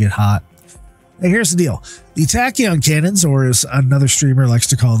 3.9. They do get hot. Hey, here's the deal. The Tachyon Cannons, or as another streamer likes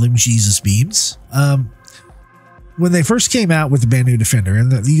to call them, Jesus Beams, when they first came out with the Banu Defender,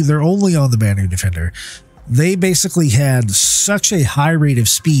 and they're only on the Banu Defender, they basically had such a high rate of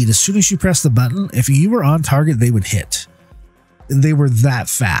speed. As soon as you press the button, if you were on target, they would hit. They were that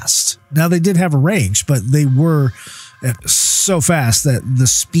fast. Now, they did have a range, but they were so fast that the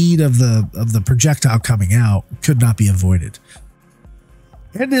speed of the projectile coming out could not be avoided.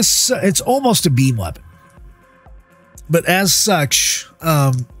 And it's almost a beam weapon. But as such,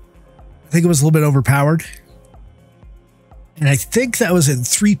 I think it was a little bit overpowered. And I think that was in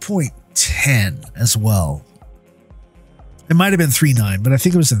 3.10 as well. It might have been 3.9, but I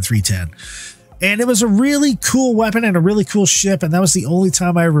think it was in 3.10. And it was a really cool weapon and a really cool ship. And that was the only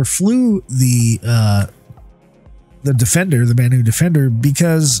time I ever flew the Defender, the Banu Defender,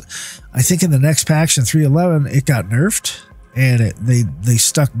 because I think in the next patch in 3.11, it got nerfed. And they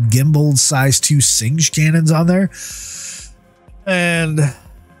stuck gimbaled size 2 Singe cannons on there. And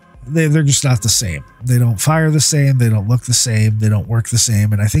they're just not the same. They don't fire the same. They don't look the same. They don't work the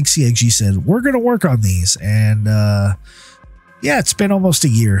same. And I think CXG said, we're going to work on these. And yeah, it's been almost a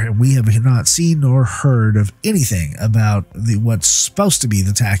year, and we have not seen nor heard of anything about what's supposed to be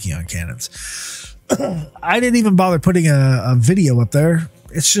the Tachyon cannons. I didn't even bother putting a video up there.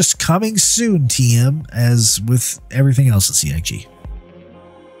 It's just coming soon, TM, as with everything else at CXG.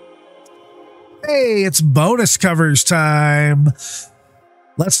 Hey, it's bonus coverage time.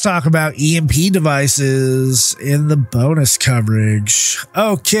 Let's talk about EMP devices in the bonus coverage.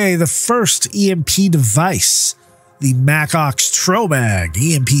 Okay, the first EMP device, the Macox Tromag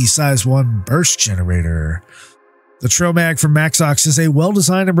EMP Size 1 Burst Generator. The Tromag from Macox is a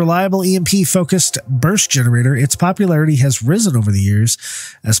well-designed and reliable EMP-focused burst generator. Its popularity has risen over the years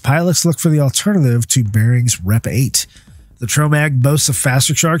as pilots look for the alternative to Bearing's Rep 8. The Tromag boasts a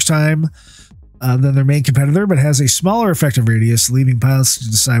faster charge time than their main competitor, but has a smaller effective radius, leaving pilots to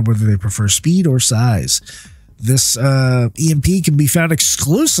decide whether they prefer speed or size. This EMP can be found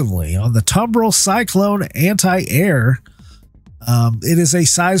exclusively on the Tumbril Cyclone Anti-Air. It is a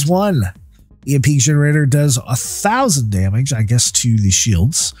Size 1 EMP generator, does 1,000 damage, I guess, to the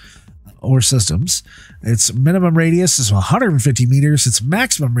shields or systems. Its minimum radius is 150 meters. Its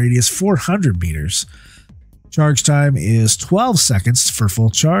maximum radius, 400 meters. Charge time is 12 seconds for full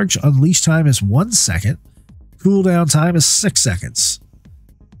charge. Unleash time is 1 second. Cooldown time is 6 seconds.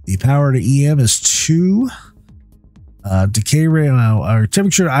 The power to EM is 2. Decay rate, our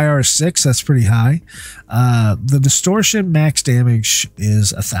temperature to IR is 6. That's pretty high. The distortion max damage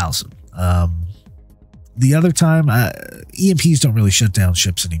is 1,000. The other time, EMPs don't really shut down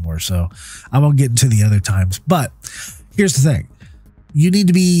ships anymore, so I won't get into the other times. But here's the thing. You need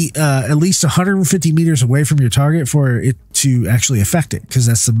to be at least 150 meters away from your target for it to actually affect it, because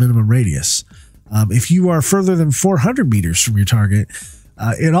that's the minimum radius. If you are further than 400 meters from your target,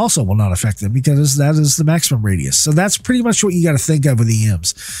 it also will not affect them, because that is the maximum radius. So that's pretty much what you got to think of with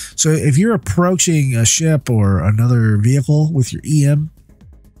EMs. So if you're approaching a ship or another vehicle with your EM,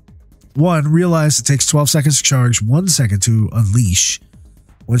 one, realize it takes 12 seconds to charge, 1 second to unleash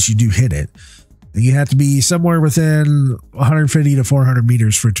once you do hit it. And you have to be somewhere within 150 to 400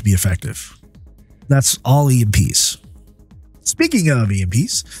 meters for it to be effective. That's all EMPs. Speaking of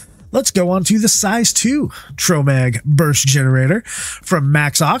EMPs, let's go on to the Size 2 Tromag Burst Generator from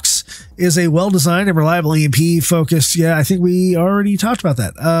Macox. Is a well-designed and reliable EMP focused. Yeah, I think we already talked about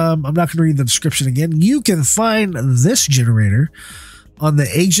that. I'm not going to read the description again. You can find this generator on the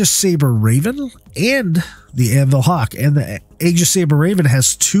Aegis Saber Raven and the Anvil Hawk. And the Aegis Saber Raven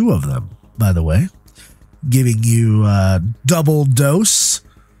has 2 of them, by the way, giving you double dose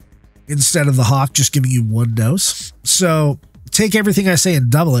instead of the Hawk just giving you 1 dose. So take everything I say and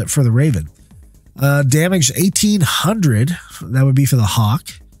double it for the Raven. Damage 1,800. That would be for the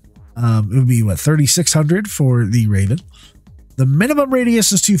Hawk. It would be what, 3,600 for the Raven. The minimum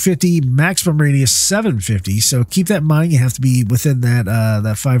radius is 250, maximum radius 750. So keep that in mind. You have to be within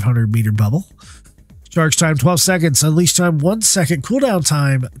that 500 meter bubble. Charge time 12 seconds, unleash time 1 second, cooldown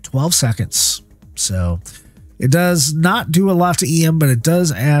time 12 seconds. So it does not do a lot to EM, but it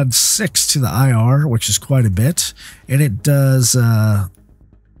does add 6 to the IR, which is quite a bit. And it does,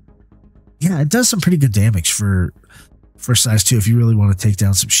 it does some pretty good damage for size 2 if you really want to take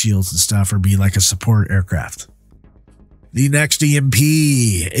down some shields and stuff or be like a support aircraft. The next EMP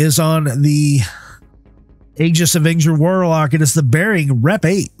is on the Aegis Avenger Warlock. It is the Bearing Rep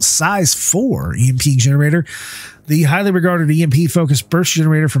 8 size 4 EMP generator. The highly regarded EMP focused burst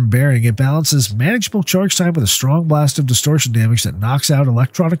generator from Bearing. It balances manageable charge time with a strong blast of distortion damage that knocks out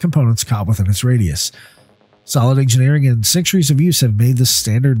electronic components caught within its radius. Solid engineering and centuries of use have made this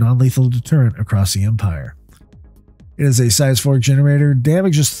standard non-lethal deterrent across the Empire. It is a size 4 generator.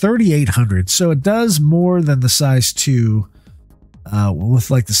 Damage is 3,800, so it does more than the size 2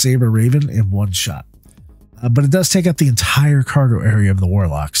 with like the Saber Raven in one shot. But it does take up the entire cargo area of the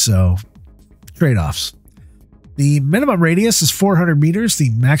Warlock, so trade-offs. The minimum radius is 400 meters.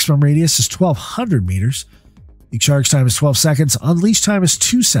 The maximum radius is 1,200 meters. The charge time is 12 seconds. Unleash time is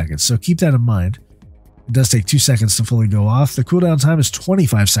 2 seconds, so keep that in mind. It does take 2 seconds to fully go off. The cooldown time is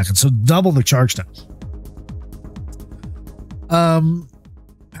 25 seconds, so double the charge time.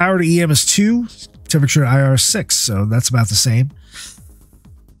 Power to EM is 2, temperature to IR is 6, so that's about the same.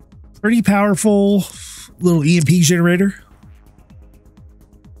 Pretty powerful little EMP generator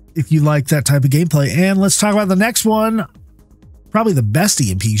if you like that type of gameplay. And let's talk about the next one. Probably the best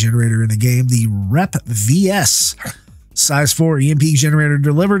EMP generator in the game, the Rep VS. Size 4 EMP generator.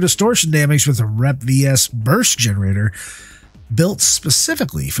 Deliver distortion damage with a Rep VS burst generator built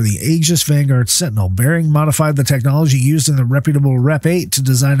specifically for the Aegis Vanguard Sentinel. Bearing modified the technology used in the reputable Rep 8 to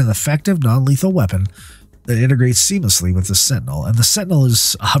design an effective non-lethal weapon that integrates seamlessly with the Sentinel. And the Sentinel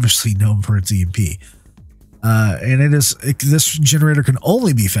is obviously known for its EMP. And this generator can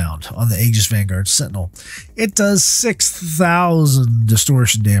only be found on the Aegis Vanguard Sentinel. It does 6,000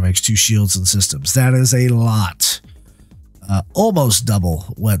 distortion damage to shields and systems. That is a lot. Almost double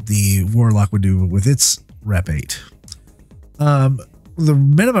what the Warlock would do with its Rep 8. The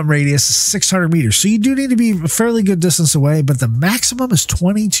minimum radius is 600 meters, so you do need to be a fairly good distance away, but the maximum is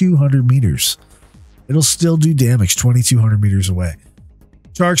 2,200 meters. It'll still do damage 2,200 meters away.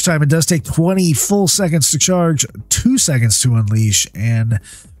 Charge time, it does take 20 full seconds to charge, 2 seconds to unleash, and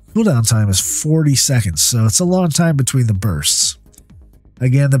cooldown time is 40 seconds, so it's a long time between the bursts.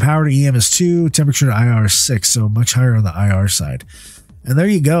 Again, the power to EM is 2, temperature to IR is 6, so much higher on the IR side. And there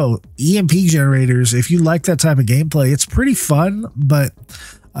you go. EMP generators, if you like that type of gameplay, it's pretty fun, but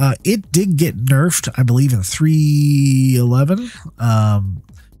it did get nerfed, I believe, in 3.11.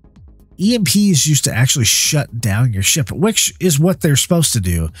 EMPs used to actually shut down your ship, which is what they're supposed to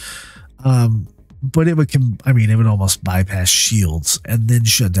do. But it would almost bypass shields and then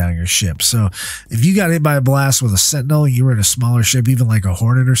shut down your ship. So if you got hit by a blast with a Sentinel, you were in a smaller ship, even like a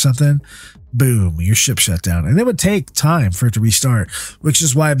Hornet or something, boom, your ship shut down. And it would take time for it to restart, which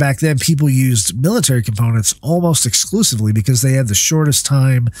is why back then people used military components almost exclusively because they had the shortest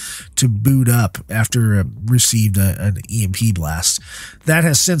time to boot up after it received an EMP blast. That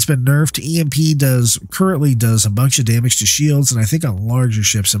has since been nerfed. EMP currently does a bunch of damage to shields, and I think on larger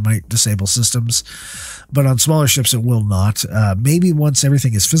ships it might disable systems, but on smaller ships it will not. Maybe once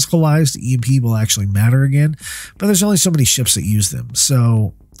everything is physicalized, EMP will actually matter again, but there's only so many ships that use them.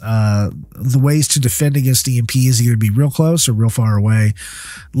 So the ways to defend against EMP is either be real close or real far away,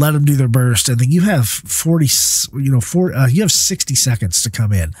 let them do their burst, and then you have 60 seconds to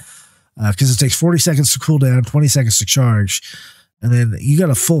come in, because it takes 40 seconds to cool down, 20 seconds to charge, and then you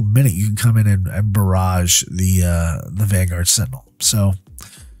got a full minute you can come in and barrage the Vanguard Sentinel. So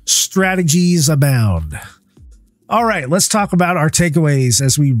strategies abound. All right, let's talk about our takeaways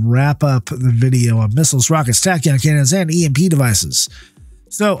as we wrap up the video on missiles, rockets, tachyon cannons, and EMP devices.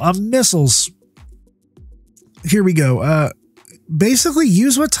 So on missiles, here we go. Basically,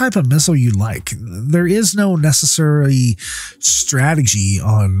 use what type of missile you like. There is no necessary strategy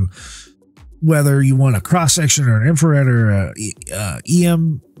on whether you want a cross-section or an infrared or a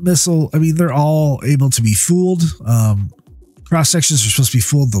EM missile. I mean, they're all able to be fooled. Cross-sections are supposed to be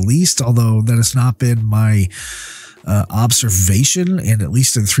fooled the least, although that has not been my observation, and at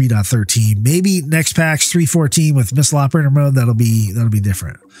least in 3.13. Maybe next patch 3.14 with missile operator mode, that'll be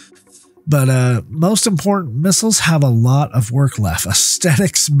different. But most important, missiles have a lot of work left.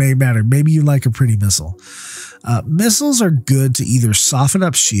 Aesthetics may matter. Maybe you like a pretty missile. Missiles are good to either soften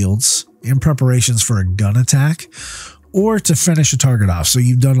up shields in preparations for a gun attack, or to finish a target off. So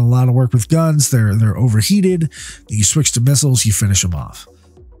you've done a lot of work with guns. They're overheated. You switch to missiles, you finish them off.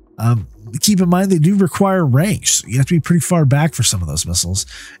 Keep in mind, they do require range. So you have to be pretty far back for some of those missiles.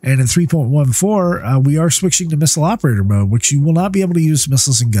 And in 3.14, we are switching to missile operator mode, which you will not be able to use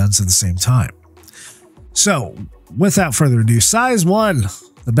missiles and guns at the same time. So without further ado, size 1,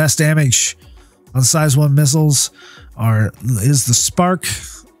 the best damage on size 1 missiles is the Spark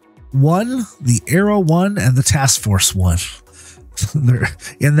 1, the Arrow 1, and the Task Force 1. They're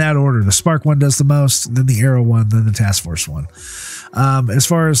in that order. The Spark 1 does the most, then the Arrow 1, then the Task Force 1. As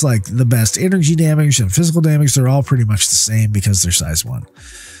far as like the best energy damage and physical damage, they're all pretty much the same because they're size 1.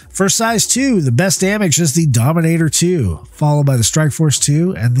 For size 2, the best damage is the Dominator 2, followed by the Strike Force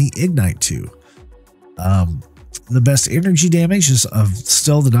 2 and the Ignite 2. The best energy damage is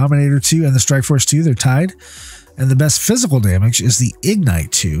still the Dominator 2 and the Strike Force 2. They're tied. And the best physical damage is the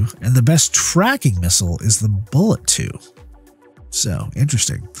Ignite 2. And the best tracking missile is the Bullet 2. So,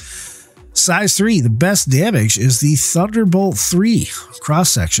 interesting. Size 3, the best damage is the Thunderbolt 3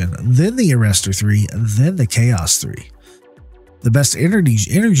 cross-section, then the Arrestor 3, then the Chaos 3. The best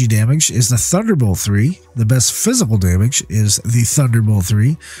energy damage is the Thunderbolt 3. The best physical damage is the Thunderbolt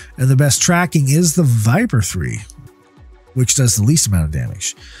 3. And the best tracking is the Viper 3, which does the least amount of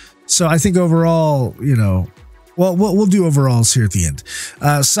damage. So I think overall, well, we'll do overalls here at the end.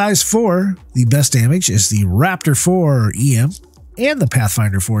 Size 4, the best damage is the Raptor 4 EM and the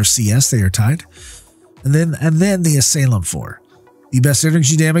Pathfinder 4 CS. They are tied. And then the Assailant 4. The best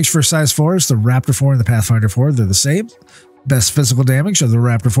energy damage for size 4 is the Raptor 4 and the Pathfinder 4. They're the same. Best physical damage of the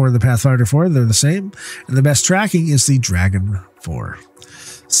Raptor 4 and the Pathfinder 4. They're the same. And the best tracking is the Dragon 4.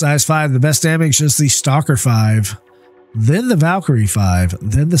 Size 5, the best damage is the Stalker 5. Then the Valkyrie 5,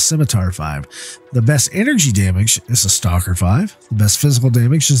 then the Scimitar 5. The best energy damage is the Stalker 5. The best physical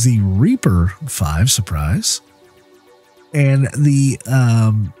damage is the Reaper 5, surprise. And the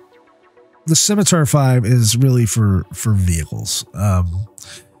Scimitar 5 is really for vehicles.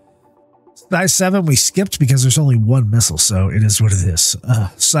 Size 7 we skipped because there's only one missile, so it is what it is.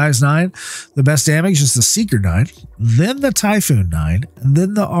 Size 9, the best damage is the Seeker 9, then the Typhoon 9, and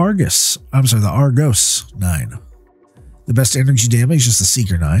then the Argos 9. The best energy damage is the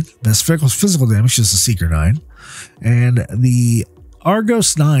Seeker 9. Best physical damage is the Seeker 9. And the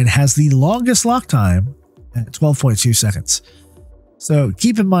Argos 9 has the longest lock time at 12.2 seconds. So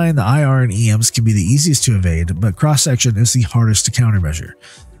keep in mind the IR and EMs can be the easiest to evade, but cross-section is the hardest to countermeasure.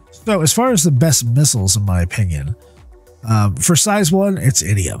 So as far as the best missiles, in my opinion, for size 1, it's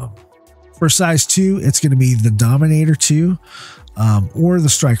any of them. For size 2, it's going to be the Dominator 2 or the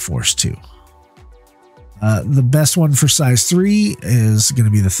Strike Force 2. The best one for size 3 is going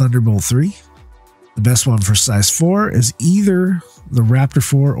to be the Thunderbolt 3. The best one for size 4 is either the Raptor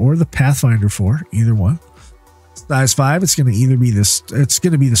 4 or the Pathfinder 4, either one. Size 5, it's going to either be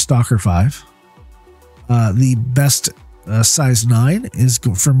the Stalker 5. The best size 9 is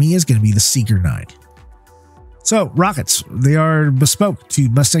going to be the Seeker 9. So rockets, they are bespoke to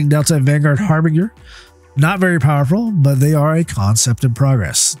Mustang, Delta, and Vanguard Harbinger. Not very powerful, but they are a concept in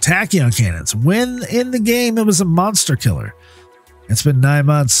progress. Tachyon cannons. When in the game, it was a monster killer. It's been 9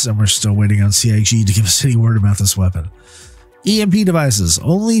 months, and we're still waiting on CIG to give us any word about this weapon. EMP devices.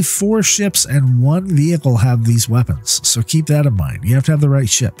 Only 4 ships and 1 vehicle have these weapons, so keep that in mind. You have to have the right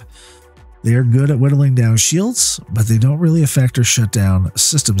ship. They are good at whittling down shields, but they don't really affect or shut down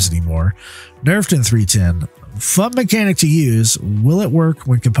systems anymore. Nerfed in 310. Fun mechanic to use. Will it work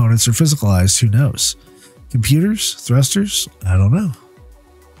when components are physicalized? Who knows? Computers? Thrusters? I don't know.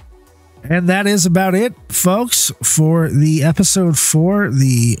 And that is about it, folks, for the episode 4,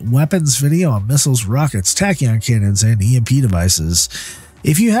 the weapons video on missiles, rockets, tachyon cannons, and EMP devices.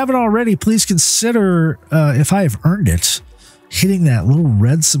 If you haven't already, please consider, if I have earned it, hitting that little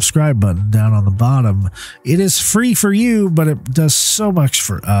red subscribe button down on the bottom. It is free for you, but it does so much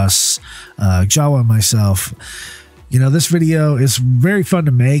for us, Jawa and myself. You know, this video is very fun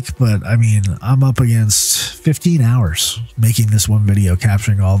to make, but I mean, I'm up against 15 hours making this one video,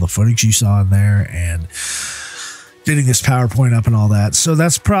 capturing all the footage you saw in there and getting this PowerPoint up and all that. So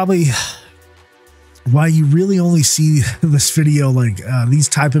that's probably why you really only see this video, like these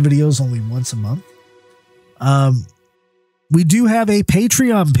type of videos, only once a month. We do have a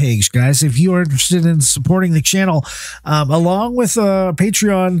Patreon page, guys. If you are interested in supporting the channel, along with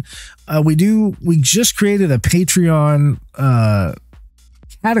Patreon, we just created a Patreon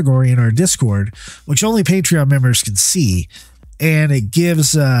category in our Discord, which only Patreon members can see. And it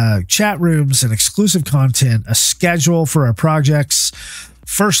gives chat rooms and exclusive content, a schedule for our projects,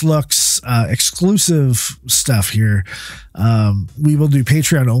 first looks, exclusive stuff here. We will do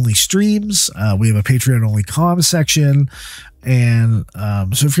Patreon only streams. We have a Patreon only comm section. And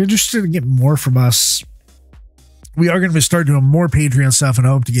so if you're interested in getting more from us, we are going to start doing more Patreon stuff, and I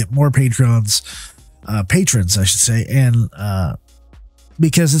hope to get more patrons, I should say. And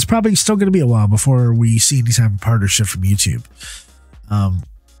because it's probably still going to be a while before we see any type of partnership from YouTube.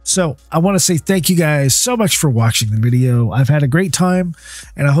 So I want to say thank you guys so much for watching the video. I've had a great time,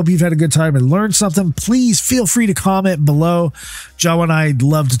 and I hope you've had a good time and learned something. Please feel free to comment below. Jawa and I'd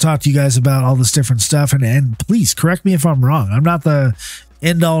love to talk to you guys about all this different stuff, and please correct me if I'm wrong. I'm not the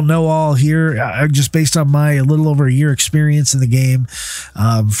end all know all here. Just based on my a little over a year experience in the game.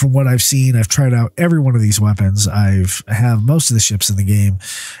 From what I've seen, I've tried out every one of these weapons. I have most of the ships in the game,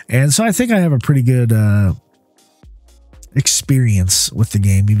 and so I think I have a pretty good experience with the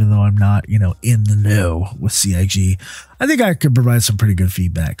game, even though I'm not, in the know with CIG. I think I could provide some pretty good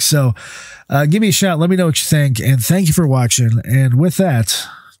feedback. So give me a shout. Let me know what you think, and thank you for watching. And with that,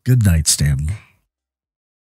 good night, Stanton.